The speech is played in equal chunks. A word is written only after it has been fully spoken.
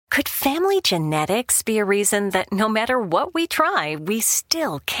Could family genetics be a reason that no matter what we try, we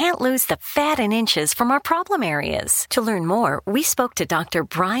still can't lose the fat and inches from our problem areas? To learn more, we spoke to Dr.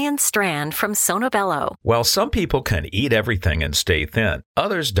 Brian Strand from Sonobello. While some people can eat everything and stay thin,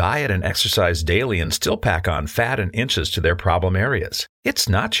 others diet and exercise daily and still pack on fat and inches to their problem areas. It's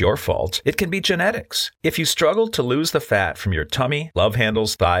not your fault. It can be genetics. If you struggle to lose the fat from your tummy, love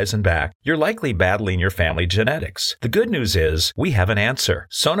handles, thighs, and back, you're likely battling your family genetics. The good news is we have an answer.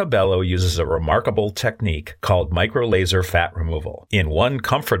 Sonobello uses a remarkable technique called microlaser fat removal. In one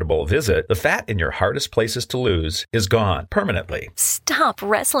comfortable visit, the fat in your hardest places to lose is gone permanently. Stop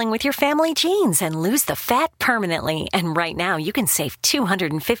wrestling with your family genes and lose the fat permanently. And right now, you can save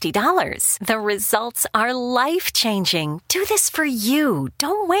 $250. The results are life-changing. Do this for you.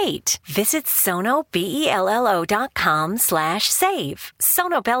 Don't wait. Visit sonobello.com/save.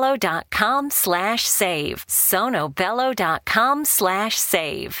 sonobello.com/save.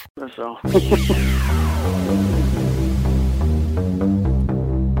 sonobello.com/save. That's all.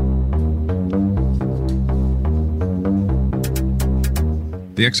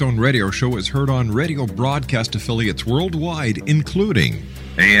 The X-Zone Radio Show is heard on radio broadcast affiliates worldwide, including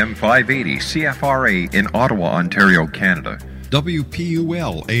AM 580 CFRA in Ottawa, Ontario, Canada.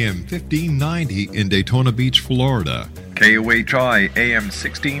 WPUL AM 1590 in Daytona Beach, Florida. KOHI AM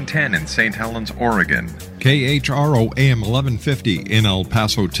 1610 in St. Helens, Oregon. KHRO AM 1150 in El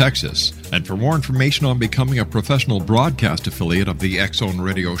Paso, Texas. And for more information on becoming a professional broadcast affiliate of the X-Zone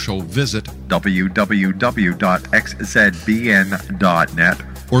Radio Show, visit www.xzbn.net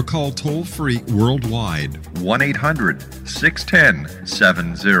or call toll-free worldwide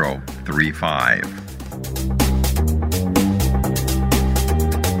 1-800-610-7035.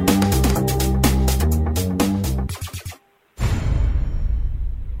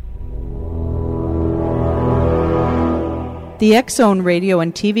 The X-Zone radio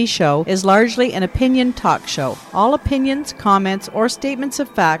and TV show is largely an opinion talk show. All opinions, comments, or statements of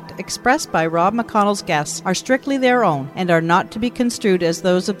fact expressed by Rob McConnell's guests are strictly their own and are not to be construed as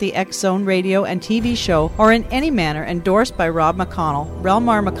those of the X-Zone radio and TV show or in any manner endorsed by Rob McConnell,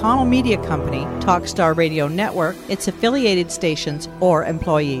 Relmar McConnell Media Company, Talkstar Radio Network, its affiliated stations, or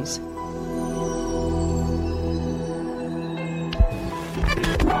employees.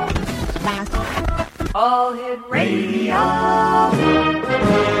 All Hit Radio.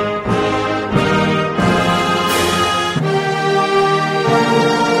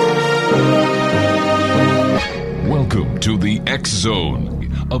 Welcome to the X-Zone,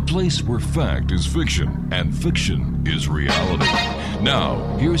 a place where fact is fiction and fiction is reality.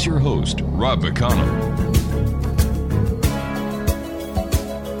 Now, here's your host, Rob McConnell.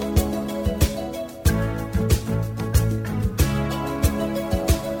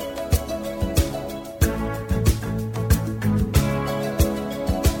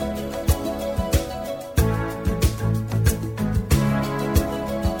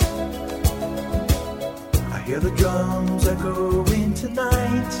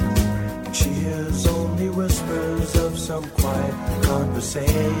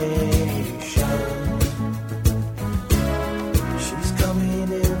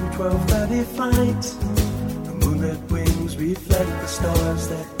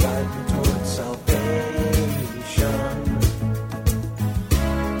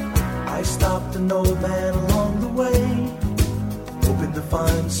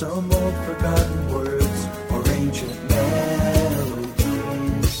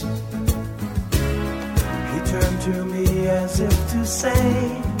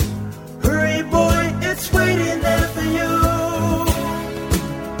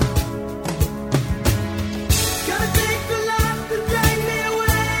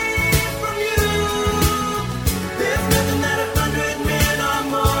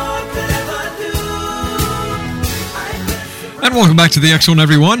 And welcome back to the X-Zone,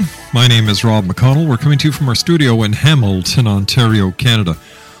 everyone. My name is Rob McConnell. We're coming to you from our studio in Hamilton, Ontario, Canada.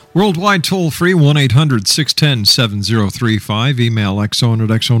 Worldwide toll-free, 1-800-610-7035. Email xzone at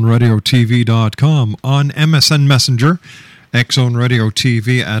xzoneradiotv.com. On MSN Messenger,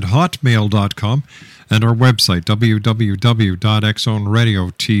 xzoneradiotv at hotmail.com. And our website,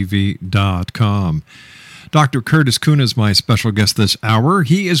 www.xzoneradiotv.com. Dr. Curtis Kuhn is my special guest this hour.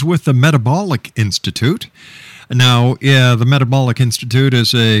 He is with the Metabolic Institute. Now, the Metabolic Institute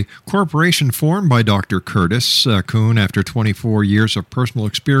is a corporation formed by Dr. Curtis Kuhn after 24 years of personal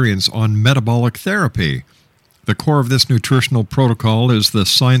experience on metabolic therapy. The core of this nutritional protocol is the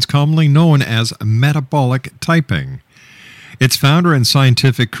science commonly known as metabolic typing. Its founder and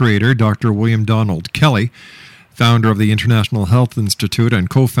scientific creator, Dr. William Donald Kelly, founder of the International Health Institute and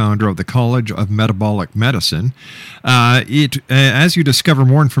co-founder of the College of Metabolic Medicine. As you discover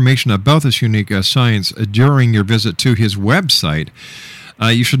more information about this unique science during your visit to his website,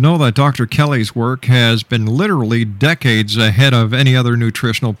 you should know that Dr. Kelly's work has been literally decades ahead of any other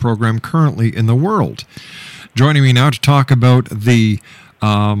nutritional program currently in the world. Joining me now to talk about the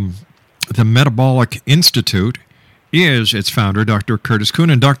Metabolic Institute is its founder, Dr. Curtis Kuhn.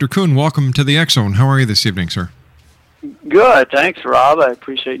 And Dr. Kuhn, welcome to the X Zone. How are you this evening, sir? Good. Thanks, Rob. I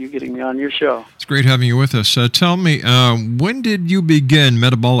appreciate you getting me on your show. It's great having you with us. Tell me, when did you begin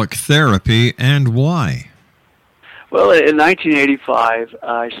metabolic therapy and why? Well, in 1985,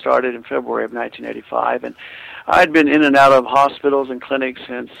 I started in February of 1985, and I'd been in and out of hospitals and clinics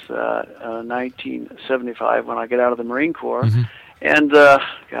since 1975 when I got out of the Marine Corps. Mm-hmm. And,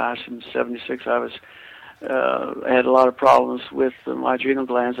 in 76, I had a lot of problems with my adrenal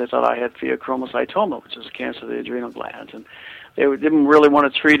glands. I thought I had pheochromocytoma, which is a cancer of the adrenal glands. And they didn't really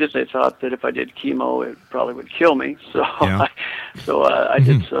want to treat it. They thought that if I did chemo, it probably would kill me. So I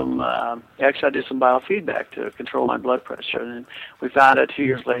did some biofeedback to control my blood pressure. And we found out 2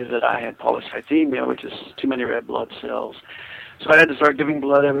 years later that I had polycythemia, which is too many red blood cells. So I had to start giving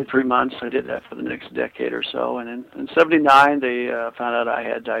blood every 3 months. I did that for the next decade or so. And in 79, they found out I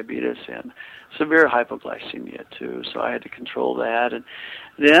had diabetes and severe hypoglycemia too. So I had to control that. And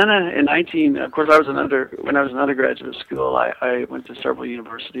then of course, when I was in undergraduate school, I went to several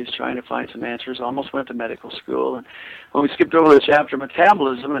universities trying to find some answers. Almost went to medical school. And when we skipped over the chapter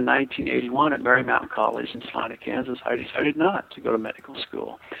metabolism in 1981 at Marymount College in Salina, Kansas, I decided not to go to medical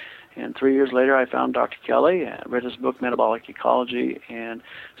school. And 3 years later, I found Dr. Kelly, read his book, Metabolic Ecology, and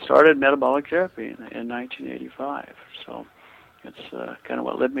started metabolic therapy in 1985. So it's kind of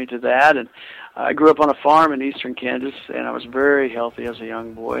what led me to that. And I grew up on a farm in eastern Kansas, and I was very healthy as a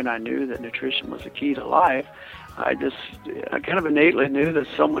young boy, and I knew that nutrition was the key to life. I kind of innately knew that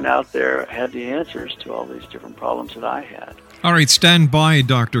someone out there had the answers to all these different problems that I had. All right, stand by,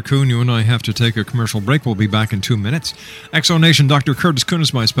 Dr. Kuhn. You and I have to take a commercial break. We'll be back in 2 minutes. Exonation, Dr. Curtis Kuhn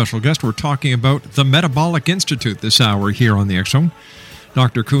is my special guest. We're talking about the Metabolic Institute this hour here on the X-Zone.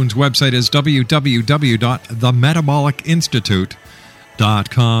 Dr. Kuhn's website is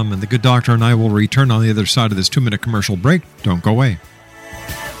www.themetabolicInstitute.com. And the good doctor and I will return on the other side of this 2-minute commercial break. Don't go away.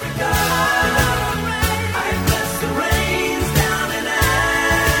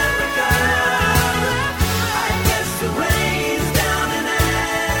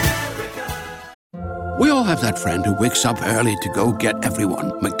 We all have that friend who wakes up early to go get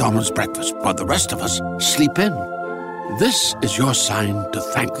everyone McDonald's breakfast, while the rest of us sleep in. This is your sign to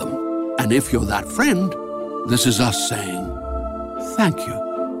thank them. And if you're that friend, this is us saying thank you.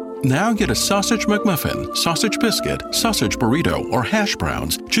 Now get a sausage McMuffin, sausage biscuit, sausage burrito, or hash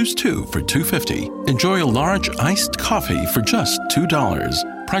browns. Choose 2 for $2.50. Enjoy a large iced coffee for just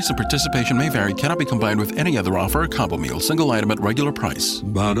 $2. Price and participation may vary. Cannot be combined with any other offer or combo meal. Single item at regular price.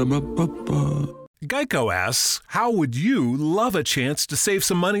 Ba-da-ba-ba-ba. Geico asks, how would you love a chance to save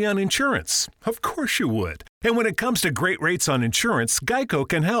some money on insurance? Of course you would. And when it comes to great rates on insurance, Geico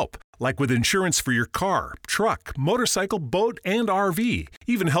can help. Like with insurance for your car, truck, motorcycle, boat, and RV.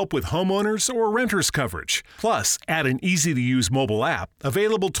 Even help with homeowners or renters coverage. Plus, add an easy-to-use mobile app,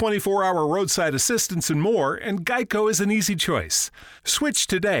 available 24-hour roadside assistance and more, and Geico is an easy choice. Switch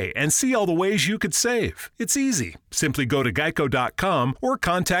today and see all the ways you could save. It's easy. Simply go to geico.com or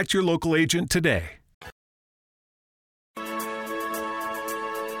contact your local agent today.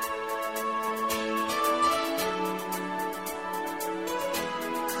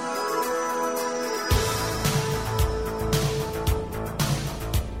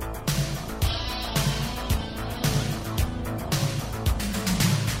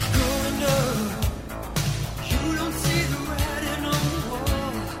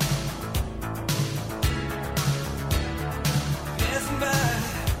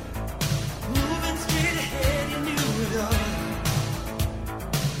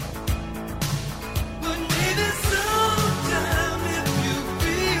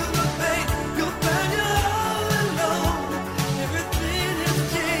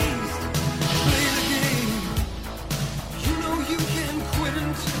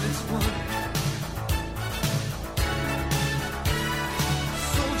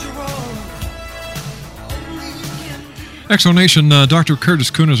 Exonation, Dr. Curtis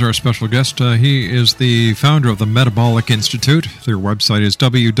Kuhn is our special guest. He is the founder of the Metabolic Institute. Their website is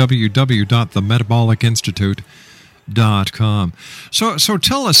www.themetabolicInstitute.com. So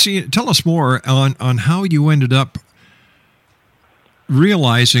tell us more on how you ended up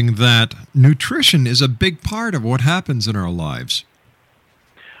realizing that nutrition is a big part of what happens in our lives.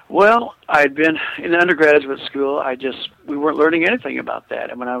 Well, I'd been in undergraduate school. We weren't learning anything about that.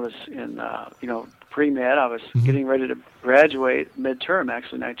 And when I was in, pre-med, I was getting ready to graduate midterm,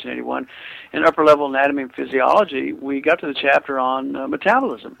 actually, 1981. In upper-level anatomy and physiology, we got to the chapter on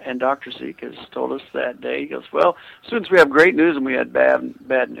metabolism. And Dr. Zekas told us that day, he goes, well, students, we have great news and we had bad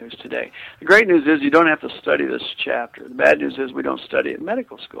news today. The great news is you don't have to study this chapter. The bad news is we don't study it in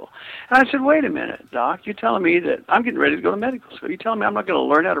medical school. And I said, wait a minute, Doc, you're telling me that I'm getting ready to go to medical school. You're telling me I'm not going to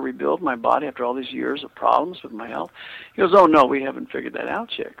learn how to rebuild my body after all these years of problems with my health? He goes, oh, no, we haven't figured that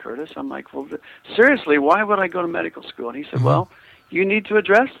out yet, Curtis. I'm like, well, seriously, why would I go to medical school? And he said, well, you need to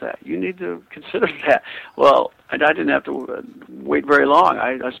address that. You need to consider that. Well, I didn't have to wait very long.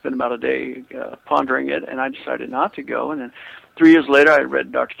 I spent about a day pondering it, and I decided not to go. And then 3 years later, I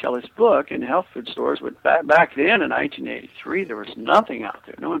read Dr. Kelly's book in health food stores. But back then, in 1983, there was nothing out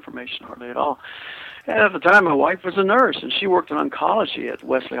there, no information hardly at all. And at the time, my wife was a nurse, and she worked in oncology at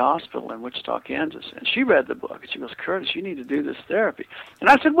Wesley Hospital in Wichita, Kansas. And she read the book, and she goes, Curtis, you need to do this therapy. And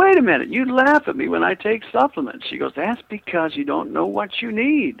I said, wait a minute, you laugh at me when I take supplements. She goes, that's because you don't know what you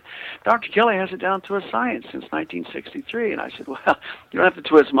need. Dr. Kelly has it down to a science since 1963. And I said, well, you don't have to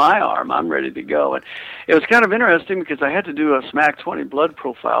twist my arm. I'm ready to go. And it was kind of interesting because I had to do a SMAC 20 blood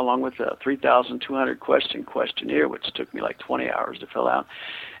profile along with a 3,200 question questionnaire, which took me like 20 hours to fill out.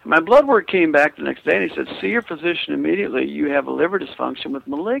 My blood work came back the next day, and he said, see your physician immediately. You have a liver dysfunction with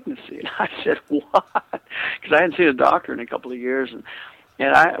malignancy. And I said, what? Because I hadn't seen a doctor in a couple of years.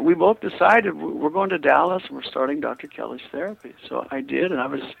 And we both decided we're going to Dallas, and we're starting Dr. Kelly's therapy. So I did, and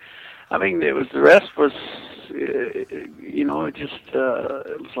the rest was, it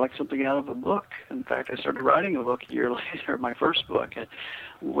was like something out of a book. In fact, I started writing a book a year later, my first book,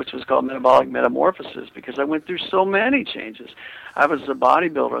 which was called Metabolic Metamorphosis, because I went through so many changes. I was a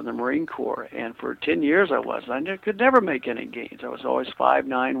bodybuilder in the Marine Corps, and for 10 years I could never make any gains. I was always 5'9",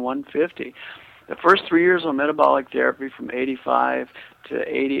 150. The first 3 years on metabolic therapy, from 85 to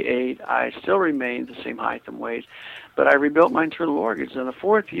 88, I still remained the same height and weight, but I rebuilt my internal organs. In the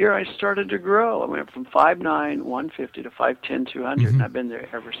fourth year, I started to grow. I went from 5'9", 150 to 5'10", 200, and I've been there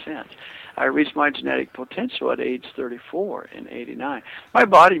ever since. I reached my genetic potential at age 34 in 89. My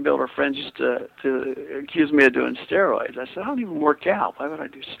bodybuilder friends used to accuse me of doing steroids. I said, I don't even work out. Why would I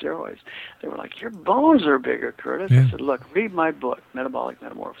do steroids? They were like, your bones are bigger, Curtis. Yeah. I said, look, read my book, Metabolic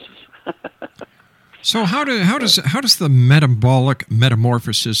Metamorphosis. So how does the metabolic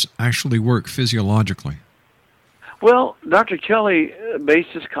metamorphosis actually work physiologically? Well, Dr. Kelly based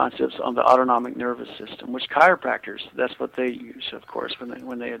his concepts on the autonomic nervous system, which chiropractors, that's what they use, of course,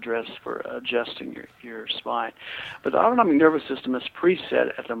 when they address for adjusting your spine. But the autonomic nervous system is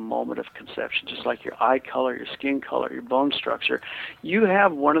preset at the moment of conception, just like your eye color, your skin color, your bone structure. You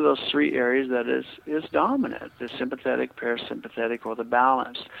have one of those three areas that is dominant, the sympathetic, parasympathetic, or the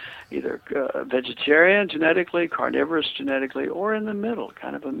balanced, either vegetarian genetically, carnivorous genetically, or in the middle,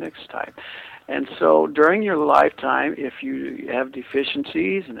 kind of a mixed type. And so during your lifetime, if you have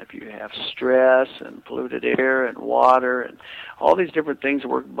deficiencies and if you have stress and polluted air and water and all these different things that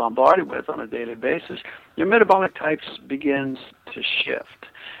we're bombarded with on a daily basis, your metabolic types begins to shift.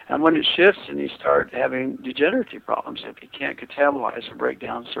 And when it shifts and you start having degenerative problems, if you can't catabolize or break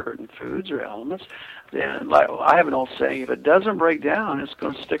down certain foods or elements, then, like, I have an old saying, if it doesn't break down, it's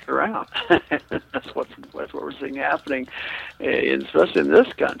going to stick around. That's what we're seeing happening, especially in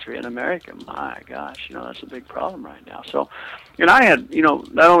this country, in America. My gosh, that's a big problem right now. So, and I had,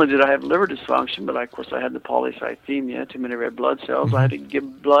 not only did I have liver dysfunction, but of course I had the polycythemia, too many red blood cells. I had to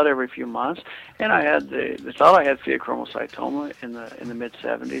give blood every few months, and I had they thought I had pheochromocytoma in the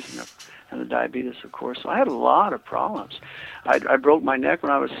mid-70s, and the diabetes, of course. So I had a lot of problems. I broke my neck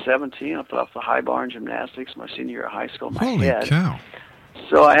when I was 17. I fell off the high bar in gymnastics my senior year of high school. Holy cow.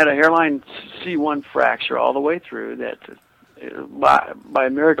 So I had a hairline C1 fracture all the way through that. By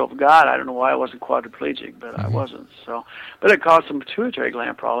a miracle of God, I don't know why I wasn't quadriplegic, but I wasn't. So, but it caused some pituitary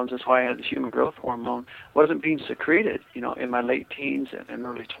gland problems. That's why I had the human growth hormone wasn't being secreted, in my late teens and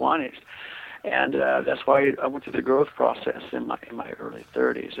early 20s. And that's why I went through the growth process in my early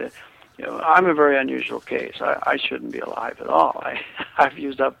 30s. I'm a very unusual case. I shouldn't be alive at all. I've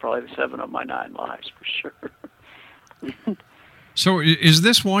used up probably 7 of my 9 lives for sure. So is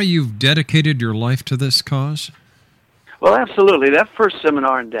this why you've dedicated your life to this cause? Well, absolutely. That first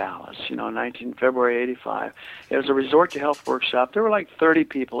seminar in Dallas, February 85, it was a Resort to Health workshop. There were like 30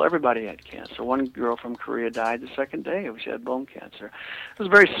 people. Everybody had cancer. One girl from Korea died the second day. She had bone cancer. It was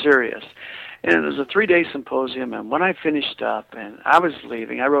very serious. And it was a 3-day symposium, and when I finished up and I was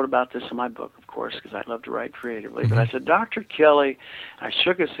leaving, I wrote about this in my book, of course, because I love to write creatively, but I said, Dr. Kelly, I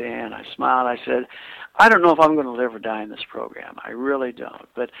shook his hand, I smiled, I said, I don't know if I'm going to live or die in this program. I really don't.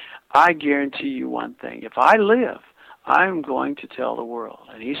 But I guarantee you one thing. If I live, I'm going to tell the world.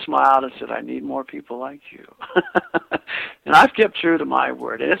 And he smiled and said, I need more people like you. And I've kept true to my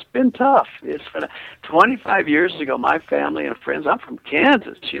word. And it's been tough. It's been 25 years ago, my family and friends, I'm from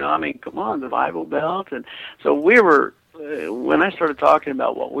Kansas, come on, the Bible Belt. And so we were, when I started talking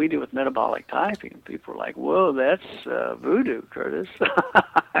about what we do with metabolic typing, people were like, whoa, that's voodoo, Curtis.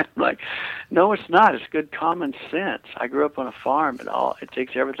 I'm like, no, it's not. It's good common sense. I grew up on a farm, and it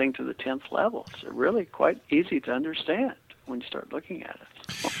takes everything to the 10th level. It's really quite easy to understand when you start looking at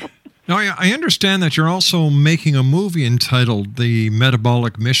it. Now, I understand that you're also making a movie entitled The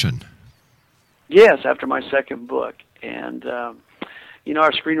Metabolic Mission. Yes, after my second book. And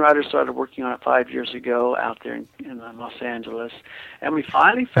our screenwriter started working on it 5 years ago out there in Los Angeles, and we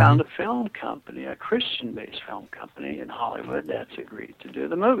finally found a film company, a Christian-based film company in Hollywood that's agreed to do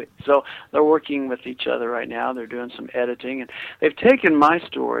the movie. So they're working with each other right now. They're doing some editing, and they've taken my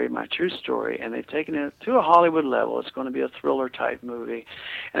story, my true story, and they've taken it to a Hollywood level. It's going to be a thriller-type movie,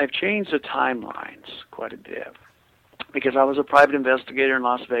 and they've changed the timelines quite a bit because I was a private investigator in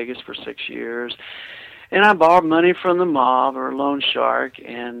Las Vegas for 6 years. And I borrowed money from the mob or a loan shark,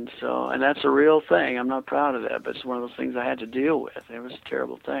 and that's a real thing. I'm not proud of that, but it's one of those things I had to deal with. It was a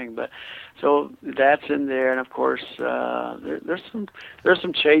terrible thing, but so that's in there, and of course there's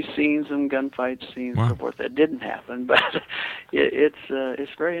some chase scenes and gunfight scenes and so forth that didn't happen, but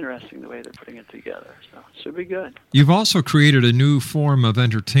it's very interesting the way they're putting it together. So it should be good. You've also created a new form of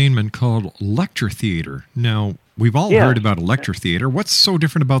entertainment called lecture theater. Now we've all heard about a lecture theater. What's so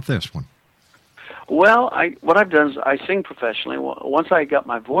different about this one? Well, what I've done is I sing professionally. Once I got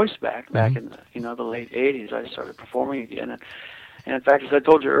my voice back in the late 80s, I started performing again. And in fact, as I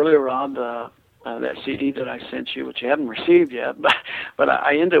told you earlier, Rob, that CD that I sent you, which you haven't received yet, but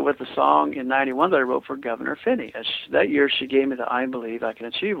I ended with a song in '91 that I wrote for Governor Finney. That year, she gave me the I Believe I Can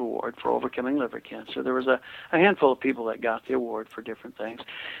Achieve award for overcoming liver cancer. There was a handful of people that got the award for different things.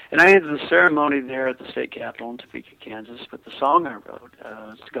 And I ended the ceremony there at the state capitol in Topeka, Kansas, with the song I wrote.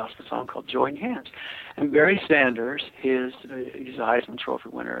 It's a gospel song called Join Hands. And Barry Sanders, he's a Heisman Trophy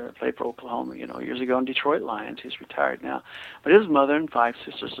winner, played for Oklahoma, years ago in Detroit Lions. He's retired now. But his mother and 5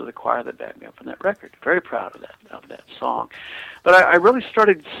 sisters of the choir that backed me up in that record. Very proud of that song. But I really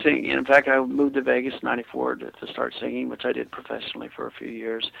started singing. In fact, I moved to Vegas in '94 to start singing, which I did professionally for a few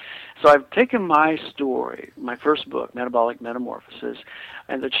years. So I've taken my story, my first book, Metabolic Metamorphosis,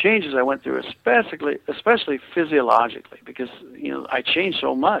 and the changes I went through, especially physiologically, because I changed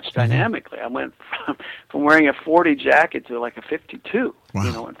so much dynamically. I went from wearing a 40 jacket to like a 52,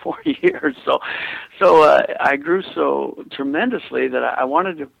 in 4 years. So I grew so tremendously that I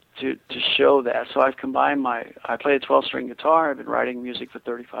wanted to show that. So I've combined I play a 12-string guitar. I've been writing music for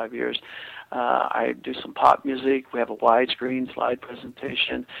 35 years. I do some pop music. We have a widescreen slide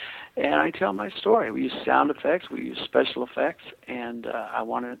presentation, and I tell my story. We use sound effects. We use special effects, and I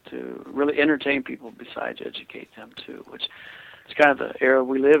wanted to really entertain people besides educate them too, which is kind of the era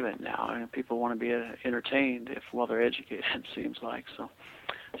we live in now. And people want to be entertained while they're educated, it seems like. So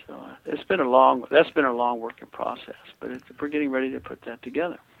that's been a long working process, but we're getting ready to put that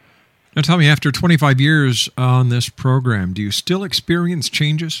together. Now tell me, after 25 years on this program, do you still experience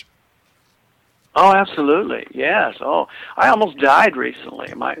changes? Oh, absolutely. Yes. Oh, I almost died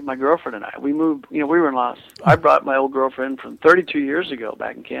recently. My girlfriend and I, we moved, we were in I brought my old girlfriend from 32 years ago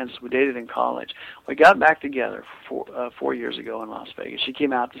back in Kansas. We dated in college. We got back together 4 years ago in Las Vegas. She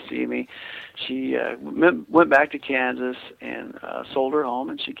came out to see me. She went back to Kansas and sold her home,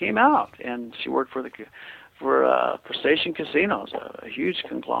 and she came out, and she worked for Station Casinos, a huge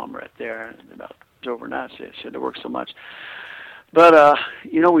conglomerate there, and about over nuts. She had to work so much. But,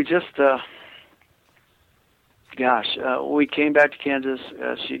 we just, we came back to Kansas.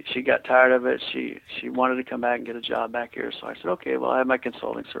 She got tired of it. She wanted to come back and get a job back here. So I said, okay, well, I have my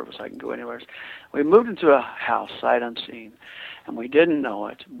consulting service. I can go anywhere. We moved into a house, sight unseen, and we didn't know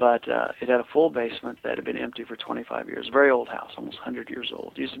it, but it had a full basement that had been empty for 25 years. Very old house, almost 100 years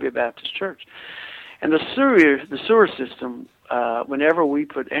old. It used to be a Baptist church. And the sewer system whenever we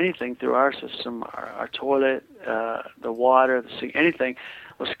put anything through our system, our toilet, the water, the sink, anything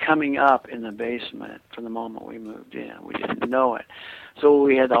was coming up in the basement from the moment we moved in. We didn't know it. So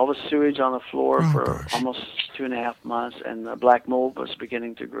we had all the sewage on the floor for almost 2.5 months, and the black mold was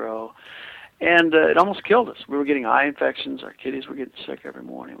beginning to grow. And it almost killed us. We were getting eye infections. Our kitties were getting sick every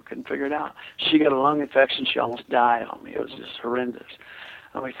morning. We couldn't figure it out. She got a lung infection. She almost died on me. It was just horrendous.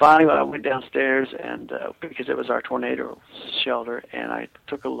 And we finally, I went downstairs, and because it was our tornado shelter, and I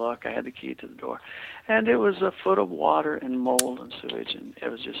took a look. I had the key to the door, and it was a foot of water and mold and sewage, and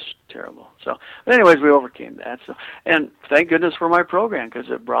it was just terrible. So, but anyways, we overcame that. So, and thank goodness for my program, because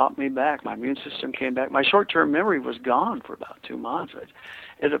it brought me back. My immune system came back. My short-term memory was gone for about 2 months.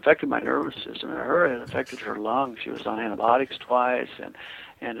 It affected my nervous system, and it affected her lungs. She was on antibiotics twice, and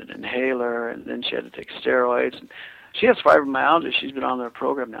an inhaler, and then she had to take steroids. And she has fibromyalgia. She's been on their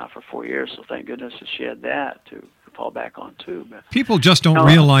program now for 4 years, so thank goodness that she had that to fall back on too. But people just don't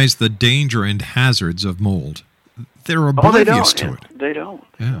realize the danger and hazards of mold. They're oblivious to it. They don't.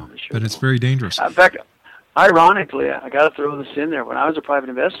 Yeah, but it's very dangerous. In fact, ironically, I got to throw this in there. When I was a private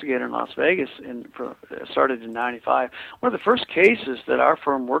investigator in Las Vegas, started in '95, one of the first cases that our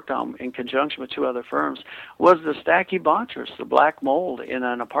firm worked on in conjunction with 2 other firms was the Stachybotrys, the black mold in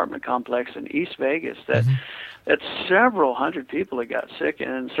an apartment complex in East Vegas that several hundred people that got sick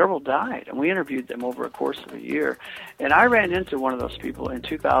and several died. And we interviewed them over a course of a year. And I ran into one of those people in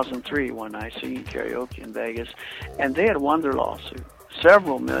 2003 one night singing karaoke in Vegas, and they had won their lawsuit,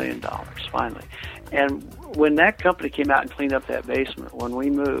 several $1 million finally. And when that company came out and cleaned up that basement, when we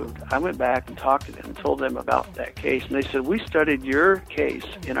moved, I went back and talked to them and told them about that case. And they said, we studied your case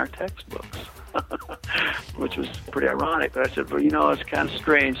in our textbooks, which was pretty ironic. But I said, well, it's kind of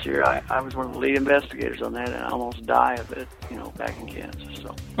strange here. I was one of the lead investigators on that, and I almost died of it, back in Kansas.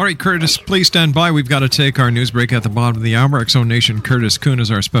 So. All right, Curtis, please stand by. We've got to take our news break at the bottom of the hour. X-Zone Nation, Curtis Kuhn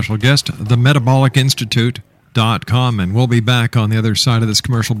is our special guest, the Metabolic Institute.com, and we'll be back on the other side of this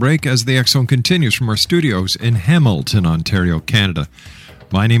commercial break as the X-Zone continues from our studios in Hamilton, Ontario, Canada.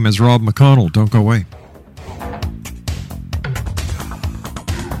 My name is Rob McConnell. Don't go away.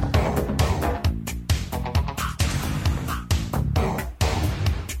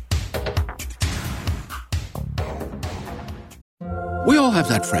 We all have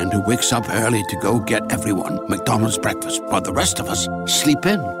that friend who wakes up early to go get everyone McDonald's breakfast, while the rest of us sleep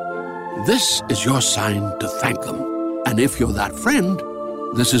in. This is your sign to thank them. And if you're that friend,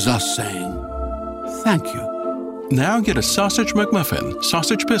 this is us saying thank you. Now get a sausage McMuffin,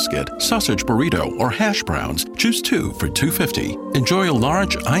 sausage biscuit, sausage burrito, or hash browns. Choose 2 for $2.50. Enjoy a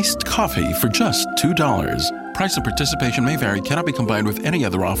large iced coffee for just $2. Price and participation may vary. Cannot be combined with any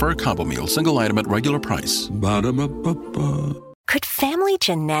other offer or combo meal. Single item at regular price. Ba-da-ba-ba-ba. Could family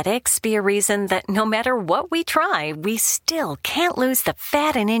genetics be a reason that no matter what we try, we still can't lose the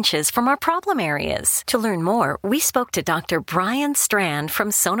fat and inches from our problem areas? To learn more, we spoke to Dr. Brian Strand from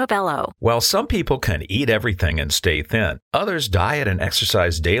Sonobello. While some people can eat everything and stay thin, others diet and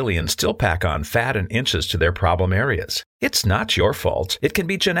exercise daily and still pack on fat and inches to their problem areas. It's not your fault. It can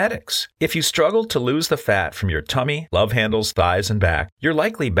be genetics. If you struggle to lose the fat from your tummy, love handles, thighs, and back, you're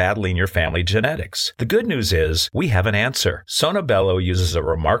likely battling your family genetics. The good news is we have an answer. Sonobello uses a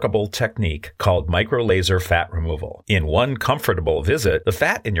remarkable technique called microlaser fat removal. In one comfortable visit, the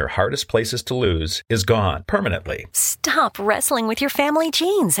fat in your hardest places to lose is gone permanently. Stop wrestling with your family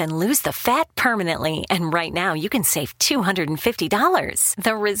genes and lose the fat permanently. And right now, you can save $250.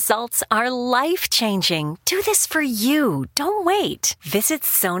 The results are life-changing. Do this for you. Don't wait. Visit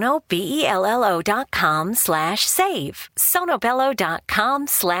sonobello.com/save.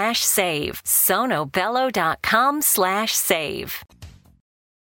 sonobello.com/save. sonobello.com/save.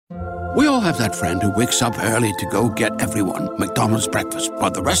 We all have that friend who wakes up early to go get everyone McDonald's breakfast,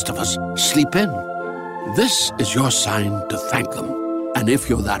 while the rest of us sleep in. This is your sign to thank them. And if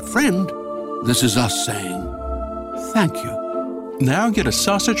you're that friend, this is us saying thank you. Now get a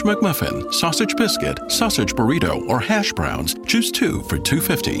sausage McMuffin, sausage biscuit, sausage burrito, or hash browns. Choose 2 for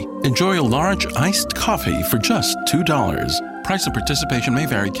 $2.50. Enjoy a large iced coffee for just $2. Price and participation may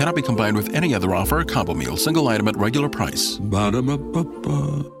vary. Cannot be combined with any other offer or combo meal. Single item at regular price.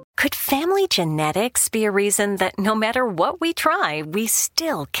 Ba-da-ba-ba-ba. Could family genetics be a reason that no matter what we try, we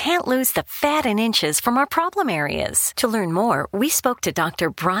still can't lose the fat and inches from our problem areas? To learn more, we spoke to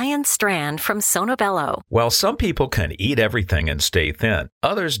Dr. Brian Strand from Sonobello. While some people can eat everything and stay thin,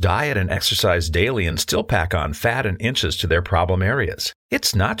 others diet and exercise daily and still pack on fat and inches to their problem areas.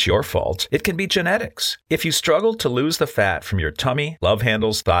 It's not your fault. It can be genetics. If you struggle to lose the fat from your tummy, love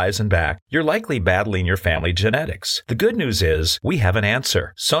handles, thighs, and back, you're likely battling your family genetics. The good news is we have an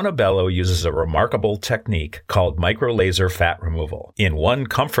answer. Sonobello uses a remarkable technique called micro-laser fat removal. In one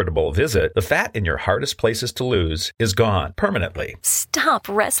comfortable visit, the fat in your hardest places to lose is gone permanently. Stop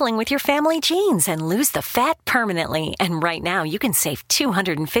wrestling with your family genes and lose the fat permanently. And right now, you can save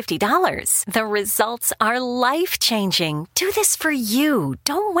 $250. The results are life-changing. Do this for you.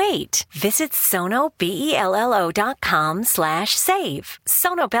 Don't wait. Visit sonobello.com/save.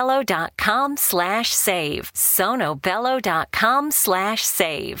 sonobello.com/save.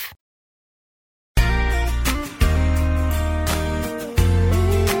 sonobello.com/save.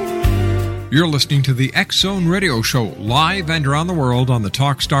 You're listening to the X-Zone Radio Show, live and around the world on the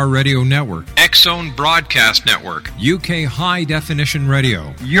Talkstar Radio Network, X-Zone Broadcast Network, UK High Definition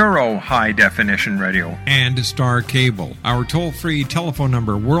Radio, Euro High Definition Radio, and Star Cable. Our toll-free telephone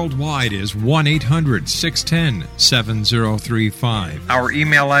number worldwide is 1-800-610-7035. Our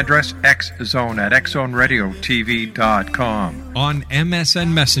email address, xzone@xzoneradiotv.com. On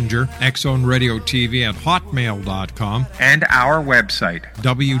MSN Messenger, xzoneradiotv@hotmail.com. And our website,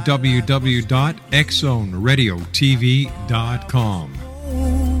 www.xzoneradiotv.com.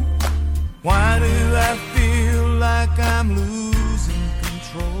 Why do I feel like I'm losing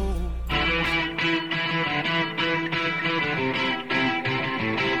control?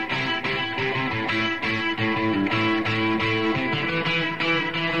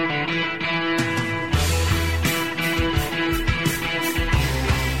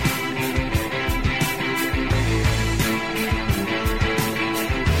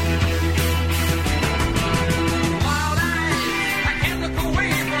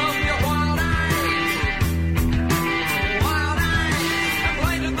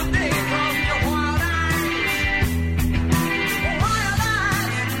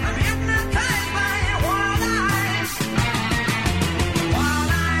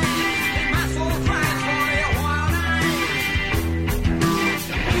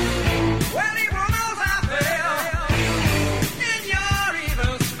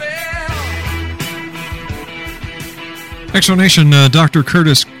 Exonation, Dr.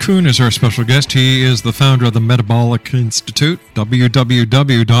 Curtis Kuhn is our special guest. He is the founder of the Metabolic Institute,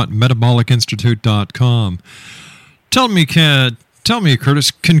 www.metabolicinstitute.com. Tell me,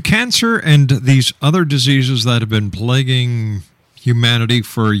 Curtis, can cancer and these other diseases that have been plaguing humanity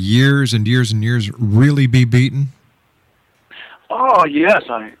for years and years and years really be beaten? Oh, yes.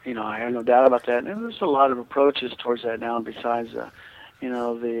 I have no doubt about that. And there's a lot of approaches towards that now besides, the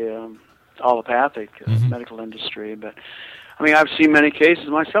allopathic medical industry. But I mean, I've seen many cases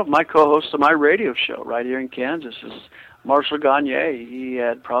myself. My co-host of my radio show right here in Kansas is Marshall Gagne. He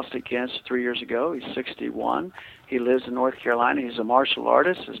had prostate cancer 3 years ago. He's 61. He lives in North Carolina. He's a martial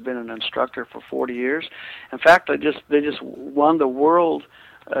artist. Has been an instructor for 40 years. In fact, they just won the world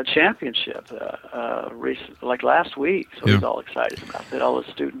championship like last week. So he's all excited about that. All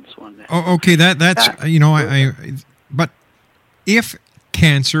his students won that. Oh, okay. That's but if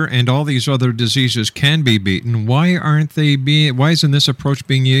cancer and all these other diseases can be beaten, why isn't this approach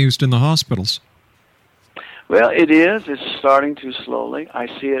being used in the hospitals? Well, it is. It's starting to slowly. I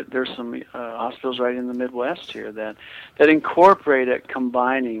see it. There's some hospitals right in the Midwest here that incorporate it,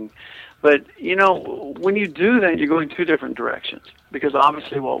 combining. But, when you do that, you're going two different directions. Because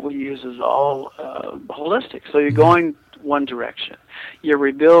obviously what we use is all holistic. So you're going one direction. You're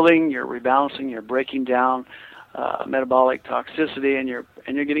rebuilding, you're rebalancing, you're breaking down metabolic toxicity, and you're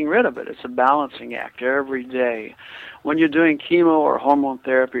getting rid of it. It's a balancing act every day. When you're doing chemo or hormone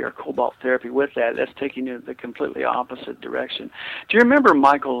therapy or cobalt therapy with that, that's taking you the completely opposite direction. Do you remember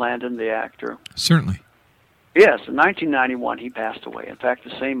Michael Landon, the actor? Certainly. Yes, in 1991 he passed away. In fact,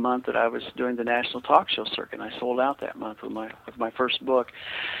 the same month that I was doing the national talk show circuit, I sold out that month with my first book.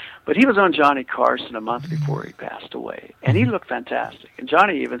 But he was on Johnny Carson a month before he passed away, and he looked fantastic. And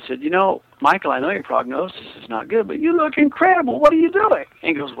Johnny even said, Michael, I know your prognosis is not good, but you look incredible. What are you doing? And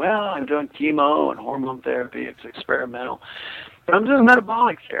he goes, well, I'm doing chemo and hormone therapy. It's experimental. But I'm doing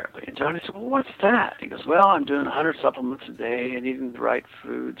metabolic therapy. And Johnny said, well, what's that? He goes, well, I'm doing 100 supplements a day and eating the right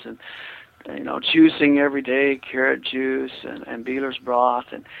foods and juicing every day, carrot juice and Beeler's broth,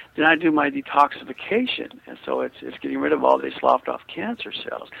 and then I do my detoxification, and so it's getting rid of all these sloughed off cancer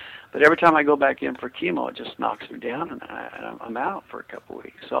cells. But every time I go back in for chemo, it just knocks me down, and I'm out for a couple of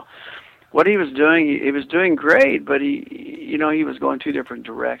weeks. So what he was doing, he was doing great, but he was going two different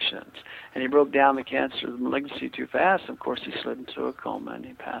directions, and he broke down the cancer, the malignancy too fast. Of course, he slid into a coma and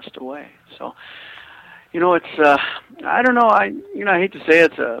he passed away. So. It's I don't know. I hate to say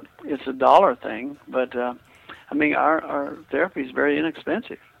it's a dollar thing, but I mean, our therapy is very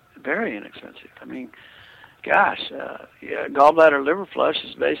inexpensive. Very inexpensive. I mean, gosh, gallbladder liver flush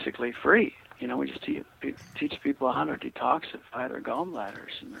is basically free. You know, we just teach people how to detoxify their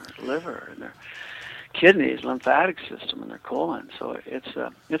gallbladders and their liver and their kidneys, lymphatic system, and their colon. So it's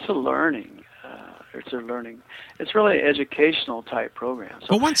a learning. It's really an educational type program. So,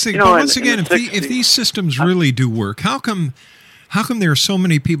 but once again, if these systems really do work, how come there are so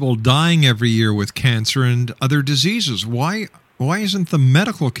many people dying every year with cancer and other diseases? Why isn't the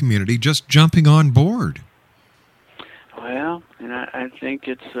medical community just jumping on board? Well, and I think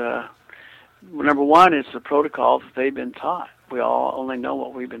it's number one, it's the protocols that they've been taught. We all only know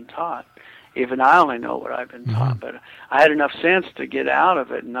what we've been taught. Even I only know what I've been taught. But I had enough sense to get out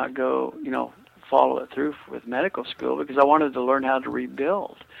of it and not go, follow it through with medical school, because I wanted to learn how to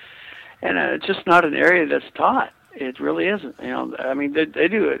rebuild. And it's just not an area that's taught. It really isn't. I mean, they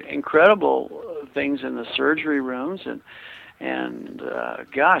do incredible things in the surgery rooms, and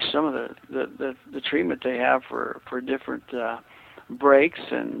gosh, some of the treatment they have for different breaks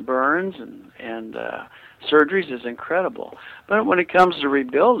and burns and surgeries is incredible. But when it comes to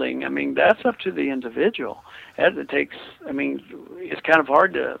rebuilding, I mean, that's up to the individual. It takes, I mean, it's kind of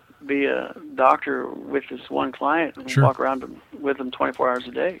hard to be a doctor with this one client and walk around with them 24 hours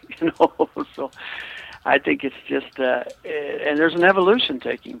a day, So I think it's just, and there's an evolution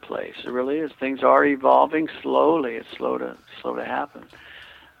taking place. It really is. Things are evolving slowly. It's slow to happen.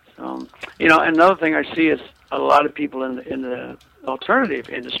 So, another thing I see is a lot of people in the alternative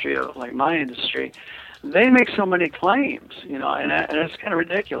industry, like my industry, they make so many claims, and it's kind of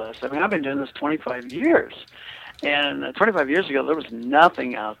ridiculous. I mean, I've been doing this 25 years, and 25 years ago there was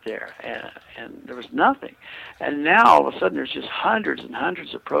nothing out there, and there was nothing, and now all of a sudden there's just hundreds and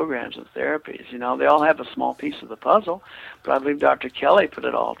hundreds of programs and therapies. They all have a small piece of the puzzle, but I believe Dr. Kelly put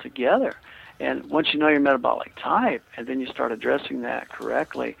it all together. And once you know your metabolic type, and then you start addressing that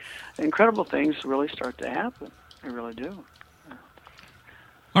correctly, incredible things really start to happen. They really do.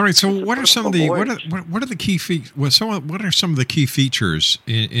 All right. So, what are some of the what are the key what are some of the key features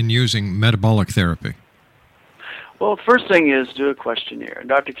in using metabolic therapy? Well, the first thing is do a questionnaire.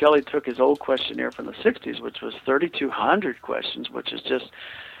 Dr. Kelly took his old questionnaire from the '60s, which was 3,200 questions, which is just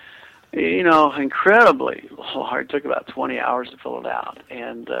incredibly hard. It took about 20 hours to fill it out.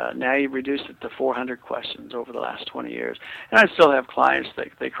 And now you've reduced it to 400 questions over the last 20 years. And I still have clients that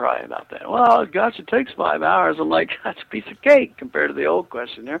they cry about that. Well, gosh, it takes 5 hours. I'm like, that's a piece of cake compared to the old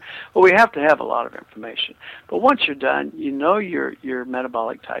questionnaire. But we have to have a lot of information. But once you're done, you know your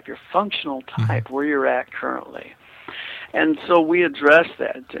metabolic type, your functional type, where you're at currently. And so we address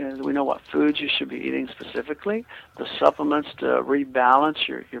that. We know what foods you should be eating specifically, the supplements to rebalance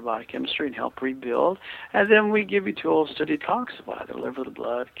your body chemistry and help rebuild. And then we give you tools to detoxify the liver, the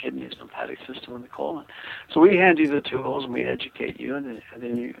blood, kidneys, lymphatic system, and the colon. So we hand you the tools and we educate you, and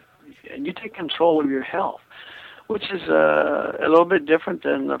then you take control of your health, which is a little bit different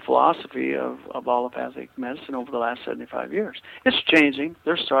than the philosophy of allopathic medicine over the last 75 years. It's changing.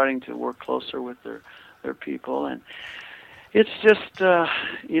 They're starting to work closer with their people, and it's just,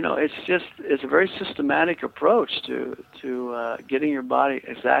 it's a very systematic approach to getting your body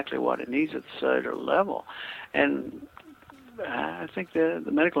exactly what it needs at the cellular level. And I think the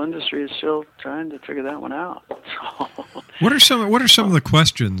medical industry is still trying to figure that one out. What are some of the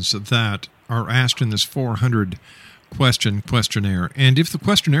questions that are asked in this 400 question questionnaire? And if the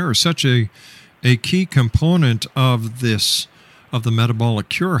questionnaire is such a key component of the metabolic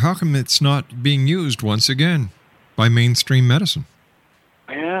cure, how come it's not being used once again by mainstream medicine?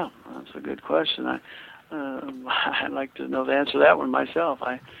 Yeah, that's a good question. I'd like to know the answer to that one myself.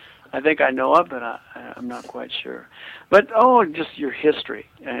 I think I know it, but I'm not quite sure. But, just your history,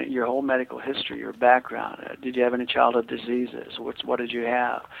 your whole medical history, your background. Did you have any childhood diseases? What did you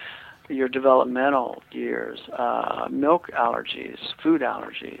have? Your developmental years, milk allergies, food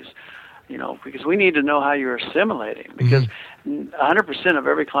allergies, because we need to know how you're assimilating. Because 100% of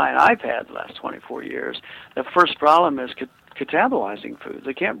every client I've had the last 24 years, the first problem is catabolizing foods.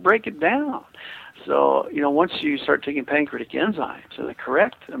 They can't break it down. So, once you start taking pancreatic enzymes, so the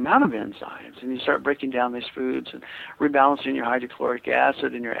correct amount of enzymes, and you start breaking down these foods and rebalancing your hydrochloric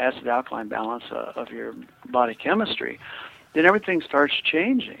acid and your acid-alkaline balance of your body chemistry, then everything starts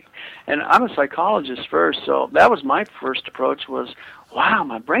changing. And I'm a psychologist first, so that was my first approach was, wow,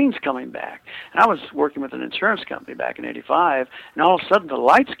 my brain's coming back. And I was working with an insurance company back in '85, and all of a sudden the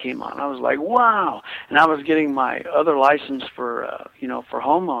lights came on. I was like, wow. And I was getting my other license for, for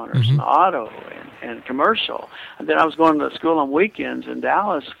homeowners and auto and commercial. And then I was going to school on weekends in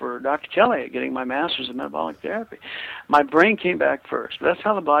Dallas for Dr. Kelly, getting my master's in metabolic therapy. My brain came back first. But that's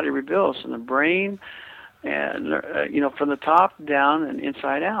how the body rebuilds. And the brain and from the top down and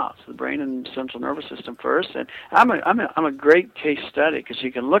inside out, so the brain and central nervous system first. And I'm a great case study, because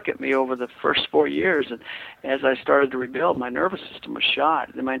you can look at me over the first 4 years, and as I started to rebuild, my nervous system was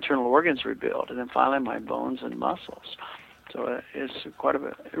shot, then my internal organs rebuilt, and then finally my bones and muscles. So it's quite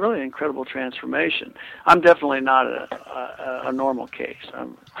a really incredible transformation. I'm definitely not a normal case.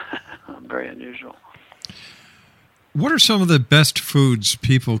 I'm very unusual. What are some of the best foods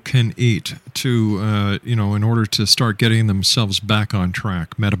people can eat to, in order to start getting themselves back on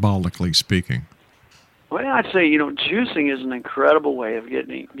track, metabolically speaking? Well, I'd say, juicing is an incredible way of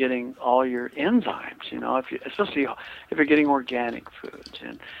getting all your enzymes, especially if you're getting organic foods.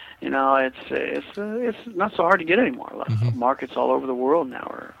 And, it's not so hard to get anymore. Mm-hmm. Markets all over the world now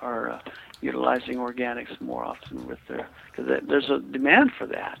are utilizing organics more often because there's a demand for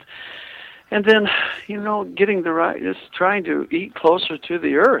that. And then, getting just trying to eat closer to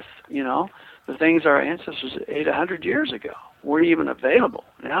the earth, the things our ancestors ate 100 years ago weren't even available.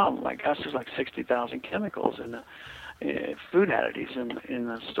 Now, my gosh, there's like 60,000 chemicals in the food additives in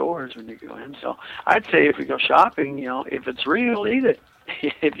the stores when you go in. So I'd say if we go shopping, if it's real, eat it.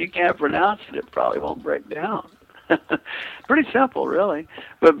 If you can't pronounce it, it probably won't break down. Pretty simple, really.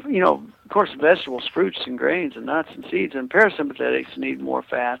 But, of course, vegetables, fruits, and grains, and nuts and seeds, and parasympathetics need more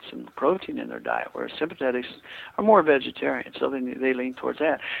fats and protein in their diet, whereas sympathetics are more vegetarian, so they lean towards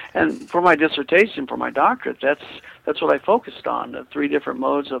that. And for my dissertation, for my doctorate, that's what I focused on, the 3 different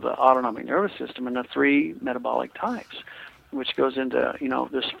modes of the autonomic nervous system and the 3 metabolic types, which goes into,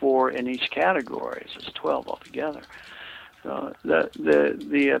 there's 4 in each category, so it's 12 altogether. So the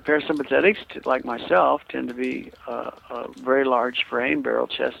parasympathetics, like myself, tend to be a very large frame,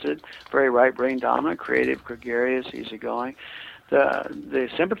 barrel-chested, very right brain dominant, creative, gregarious, easygoing. The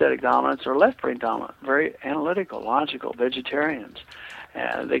sympathetic dominants are left brain dominant, very analytical, logical, vegetarians.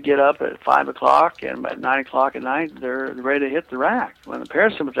 They get up at 5 o'clock, and by 9 o'clock at night, they're ready to hit the rack. When the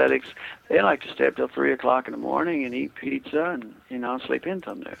parasympathetics, they like to stay up till 3 o'clock in the morning and eat pizza and sleep in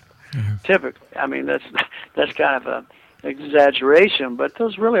till noon. Mm-hmm. Typically, I mean that's kind of a exaggeration, but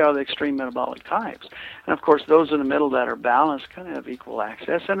those really are the extreme metabolic types. And of course, those in the middle that are balanced kind of have equal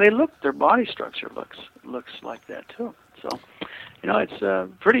access, and their body structure looks like that too. So, it's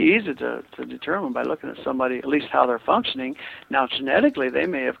pretty easy to determine by looking at somebody, at least how they're functioning. Now, genetically, they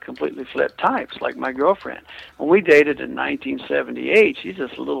may have completely flipped types, like my girlfriend. When we dated in 1978, she's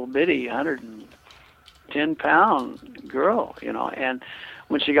this little bitty 110-pound girl, and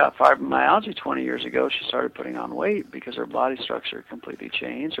when she got fibromyalgia 20 years ago, she started putting on weight because her body structure completely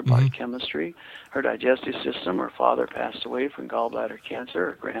changed, her body chemistry, her digestive system. Her father passed away from gallbladder cancer,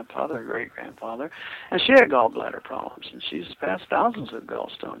 her grandfather, her great-grandfather, and she had gallbladder problems, and she's passed thousands of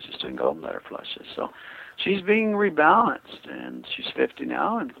gallstones just doing gallbladder flushes. So she's being rebalanced, and she's 50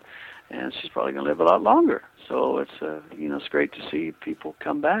 now, and she's probably going to live a lot longer. So it's it's great to see people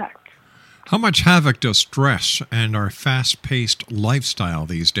come back. How much havoc does stress and our fast-paced lifestyle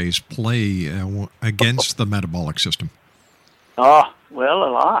these days play against the metabolic system? Oh, well, a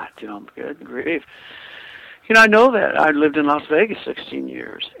lot. Good grief. I know that. I lived in Las Vegas 16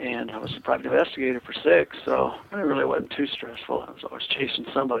 years, and I was a private investigator for 6, so it really wasn't too stressful. I was always chasing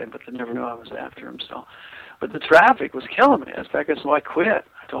somebody, but they never knew I was after them. So, but the traffic was killing me. In fact, that's why I quit.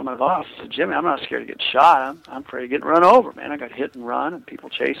 I told my boss, I said, Jimmy, I'm not scared to get shot. I'm afraid of getting run over, man. I got hit and run, and people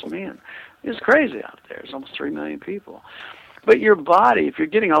chasing me, and it's crazy out there. There's almost 3 million people. But your body, if you're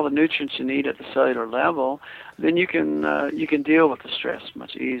getting all the nutrients you need at the cellular level, then you can deal with the stress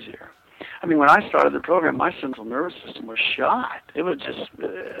much easier. I mean, when I started the program, my central nervous system was shot. It was just,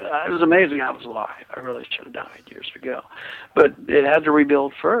 it was amazing I was alive. I really should have died years ago. But it had to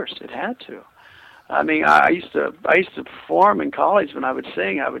rebuild first. It had to. I mean, I used to perform in college. When I would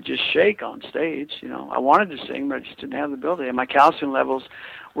sing, I would just shake on stage. I wanted to sing, but I just didn't have the ability. And my calcium levels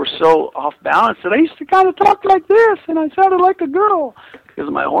were so off balance that I used to kind of talk like this, and I sounded like a girl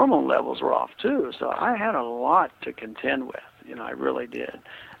because my hormone levels were off too. So I had a lot to contend with. I really did.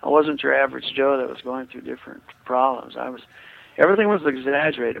 I wasn't your average Joe that was going through different problems. Everything was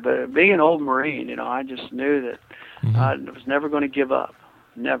exaggerated. But being an old Marine, I just knew that I was never going to give up.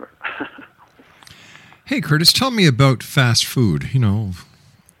 Never. Hey, Curtis, tell me about fast food.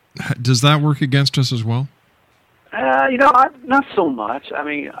 Does that work against us as well? Not so much. I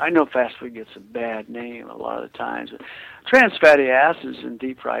mean, I know fast food gets a bad name a lot of the times. Trans fatty acids in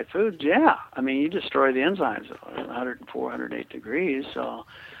deep fried foods, yeah. I mean, you destroy the enzymes at 104, 108 degrees. So,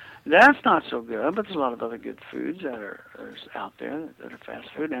 That's not so good, but there's a lot of other good foods that are out there that are fast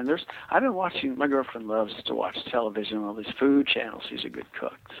food. And I've been watching. My girlfriend loves to watch television on all these food channels. She's a good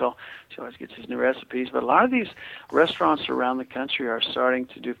cook, so she always gets these new recipes. But a lot of these restaurants around the country are starting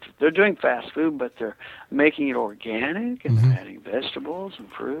to do. They're doing fast food, but they're making it organic and they're adding vegetables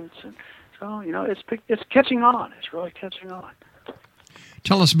and fruits, and so it's catching on. It's really catching on.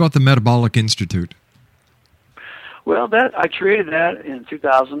 Tell us about the Metabolic Institute. Well, I created that in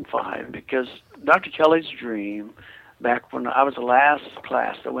 2005 because Dr. Kelly's dream, back when I was the last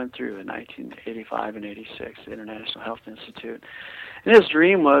class that went through in 1985 and 86, the International Health Institute, and his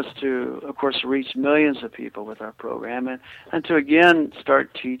dream was to, of course, reach millions of people with our program and to, again,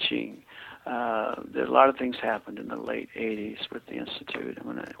 start teaching. A lot of things happened in the late 80s with the Institute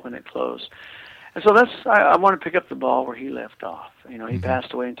when it closed. And so I want to pick up the ball where he left off. He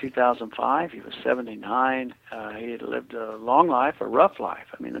passed away in 2005. He was 79. He had lived a long life, a rough life.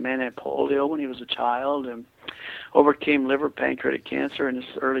 I mean, the man had polio when he was a child and overcame liver pancreatic cancer in his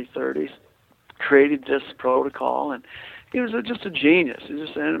early 30s, created this protocol, and he was just a genius. He was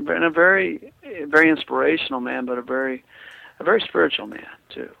just a very, very inspirational man, but a very spiritual man,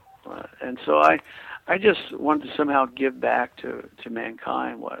 too. And so I just wanted to somehow give back to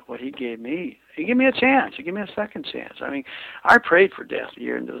mankind what he gave me. He gave me a chance. He gave me a second chance. I mean, I prayed for death a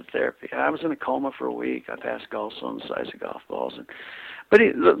year into the therapy. I was in a coma for a week. I passed gallstones the size of golf balls. But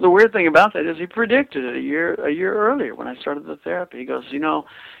the weird thing about that is he predicted it a year earlier when I started the therapy. He goes,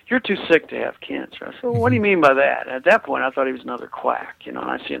 you're too sick to have cancer. I said, well, what do you mean by that? At that point, I thought he was another quack, and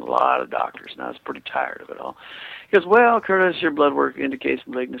I've seen a lot of doctors, and I was pretty tired of it all. He goes, well, Curtis, your blood work indicates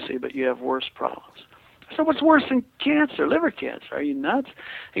malignancy, but you have worse problems. So what's worse than cancer, liver cancer? Are you nuts?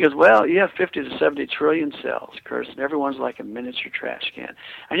 He goes, well, you have 50 to 70 trillion cells, Curtis, and everyone's like a miniature trash can.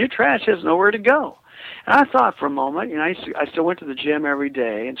 And your trash has nowhere to go. And I thought for a moment, I still went to the gym every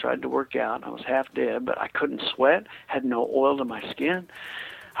day and tried to work out. I was half dead, but I couldn't sweat, had no oil to my skin.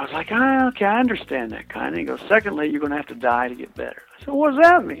 I was like, okay, I understand that kind of. He goes, secondly, you're going to have to die to get better. I said, what does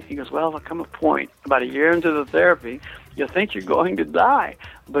that mean? He goes, well, there'll come a point, about a year into the therapy, you'll think you're going to die,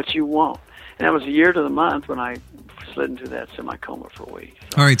 but you won't. And that was a year to the month when I slid into that semi-coma for a week.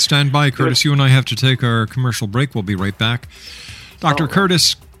 So, all right, stand by, Curtis. You and I have to take our commercial break. We'll be right back. Dr.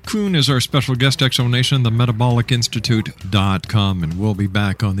 Curtis Kuhn is our special guest, Exonation, the MetabolicInstitute.com, and we'll be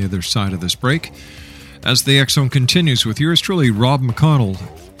back on the other side of this break as the X Zone continues with yours truly, Rob McConnell,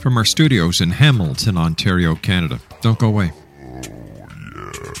 from our studios in Hamilton, Ontario, Canada. Don't go away.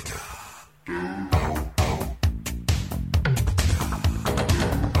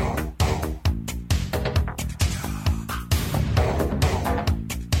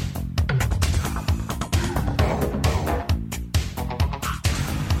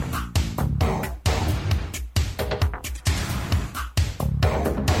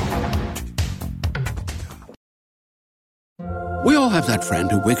 We all have that friend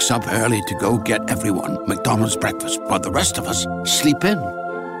who wakes up early to go get everyone McDonald's breakfast, while the rest of us sleep in.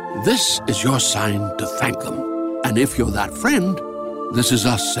 This is your sign to thank them. And if you're that friend, this is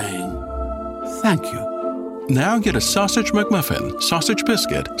us saying thank you. Now get a sausage McMuffin, sausage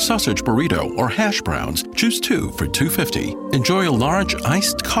biscuit, sausage burrito, or hash browns. Choose 2 for $2.50. Enjoy a large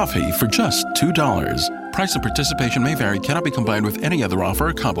iced coffee for just $2. Price and participation may vary. Cannot be combined with any other offer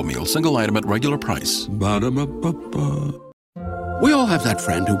or combo meal. Single item at regular price. Ba-da-ba-ba-ba. We all have that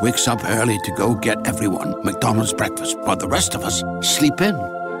friend who wakes up early to go get everyone McDonald's breakfast, while the rest of us sleep in.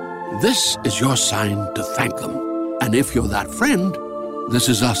 This is your sign to thank them. And if you're that friend, this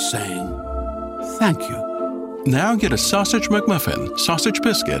is us saying thank you. Now get a sausage McMuffin, sausage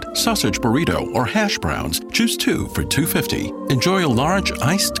biscuit, sausage burrito, or hash browns. Choose 2 for $2.50. Enjoy a large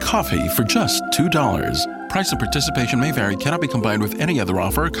iced coffee for just $2. Price and participation may vary. Cannot be combined with any other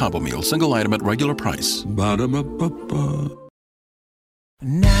offer or combo meal. Single item at regular price. Ba-da-ba-ba-ba.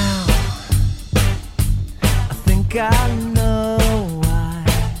 Now, I think I know why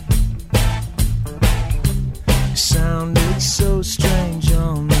you sounded so strange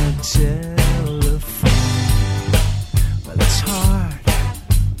on the telephone. Well, it's hard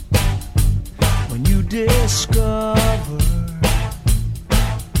when you discover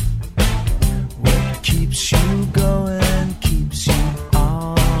what keeps you going, keeps you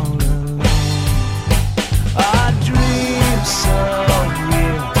all alone. I dream so.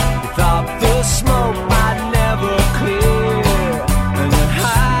 The smoke might never clear.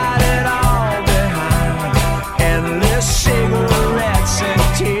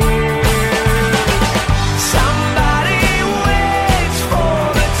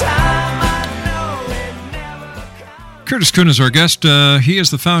 Curtis Kuhn is our guest. He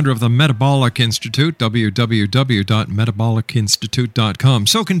is the founder of the Metabolic Institute, www.metabolicinstitute.com.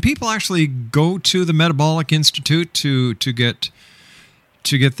 So can people actually go to the Metabolic Institute to get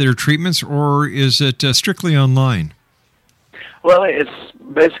their treatments, or is it strictly online? Well, it's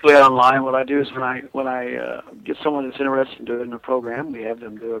basically online. What I do is when I get someone that's interested in doing the program, we have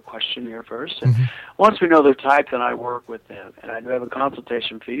them do a questionnaire first. And once we know their type, then I work with them. And I do have a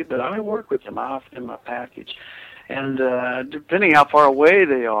consultation fee, but I work with them. I offer them a package. And depending how far away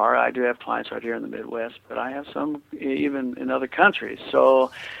they are, I do have clients right here in the Midwest, but I have some even in other countries.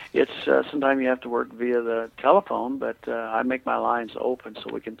 So it's sometimes you have to work via the telephone, but I make my lines open so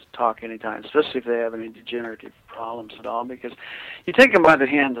we can talk anytime, especially if they have any degenerative problems at all, because you take them by the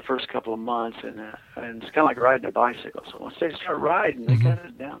hand the first couple of months, and it's kind of like riding a bicycle. So once they start riding, they cut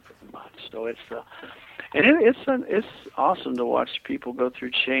it down for the months. So it's it's awesome to watch people go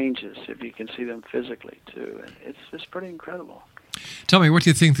through changes if you can see them physically too, and it's pretty incredible. Tell me, what do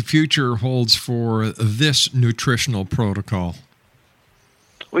you think the future holds for this nutritional protocol?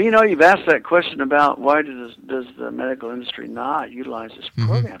 Well, you've asked that question about why does the medical industry not utilize this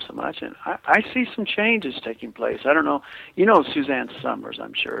program so much, and I see some changes taking place. I don't know, Suzanne Summers,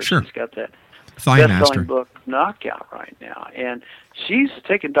 I'm sure. Sure. She's got that Thigh best-selling Master book Knockout right now, and she's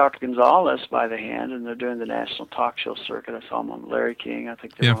taken Dr. Gonzalez by the hand, and they're doing the national talk show circuit. I saw him on Larry King. I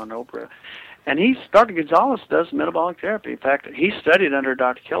think they were on Oprah. And Dr. Gonzalez does metabolic therapy. In fact, he studied under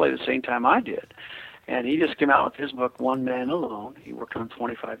Dr. Kelly the same time I did. And he just came out with his book, One Man Alone. He worked on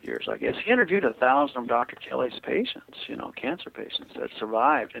 25 years, I guess. He interviewed 1,000 of Dr. Kelly's patients, cancer patients that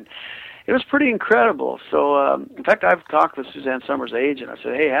survived. And it was pretty incredible. So, in fact, I've talked with Suzanne Summers' agent. I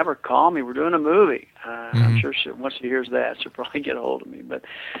said, hey, have her call me. We're doing a movie. I'm sure once she hears that, she'll probably get a hold of me. But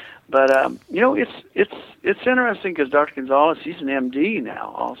it's interesting because Dr. Gonzalez, he's an MD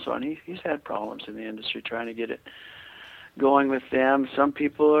now also, and he's had problems in the industry trying to get it going with them. Some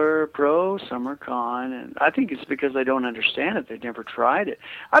people are pro, some are con, and I think it's because they don't understand it. They've never tried it.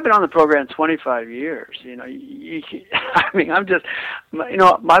 I've been on the program 25 years.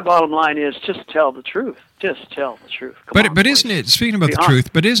 My bottom line is just tell the truth. Just tell the truth. But isn't it, speaking about the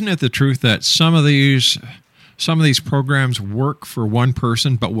truth, but isn't it the truth that some of these programs work for one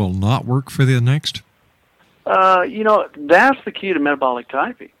person but will not work for the next? That's the key to metabolic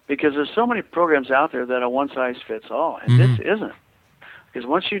typing, because there's so many programs out there that are one-size-fits-all, and this isn't. Because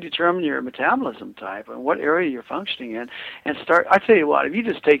once you determine your metabolism type and what area you're functioning in, and I tell you what, if you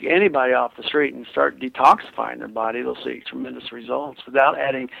just take anybody off the street and start detoxifying their body, they'll see tremendous results without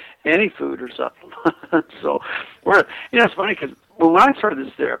adding any food or supplement. So, it's funny because when I started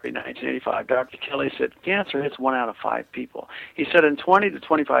this therapy in 1985, Dr. Kelly said cancer hits 1 out of 5 people. He said in 20 to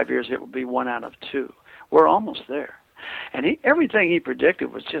 25 years it will be 1 out of 2. We're almost there. And everything he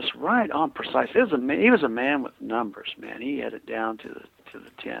predicted was just right on precise. He was a man with numbers, man. He had it down to the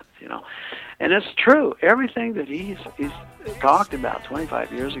 10th, And it's true. Everything that he's talked about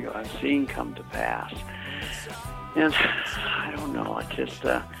 25 years ago, I've seen come to pass. And I don't know. I just,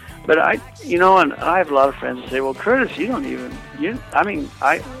 but and I have a lot of friends that say, well, Curtis, you don't even,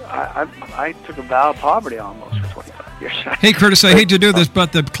 I took a vow of poverty almost for 25 years. Hey, Curtis, I hate to do this,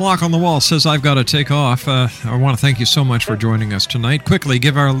 but the clock on the wall says I've got to take off. I want to thank you so much for joining us tonight. Quickly,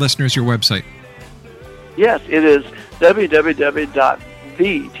 give our listeners your website. Yes, it is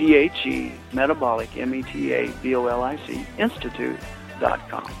www.metabolic, METABOLIC,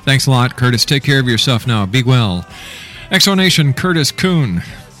 Institute.com. Thanks a lot, Curtis. Take care of yourself now. Be well. Exonation, Curtis Kuhn.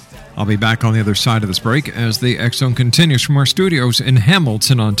 I'll be back on the other side of this break as the X-Zone continues from our studios in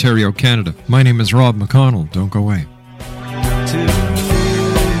Hamilton, Ontario, Canada. My name is Rob McConnell. Don't go away.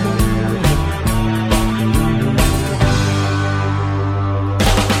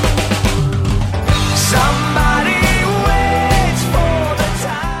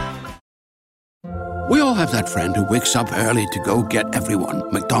 We all have that friend who wakes up early to go get everyone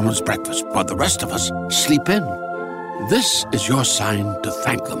McDonald's breakfast, while the rest of us sleep in. This is your sign to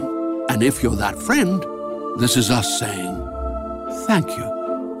thank them. And if you're that friend, this is us saying thank you.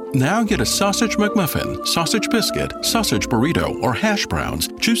 Now get a sausage McMuffin, sausage biscuit, sausage burrito, or hash browns.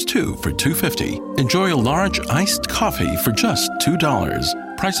 Choose 2 for $2.50. Enjoy a large iced coffee for just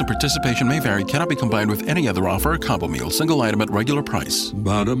 $2. Price and participation may vary. Cannot be combined with any other offer or combo meal. Single item at regular price.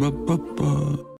 Ba-da-ba-ba-ba.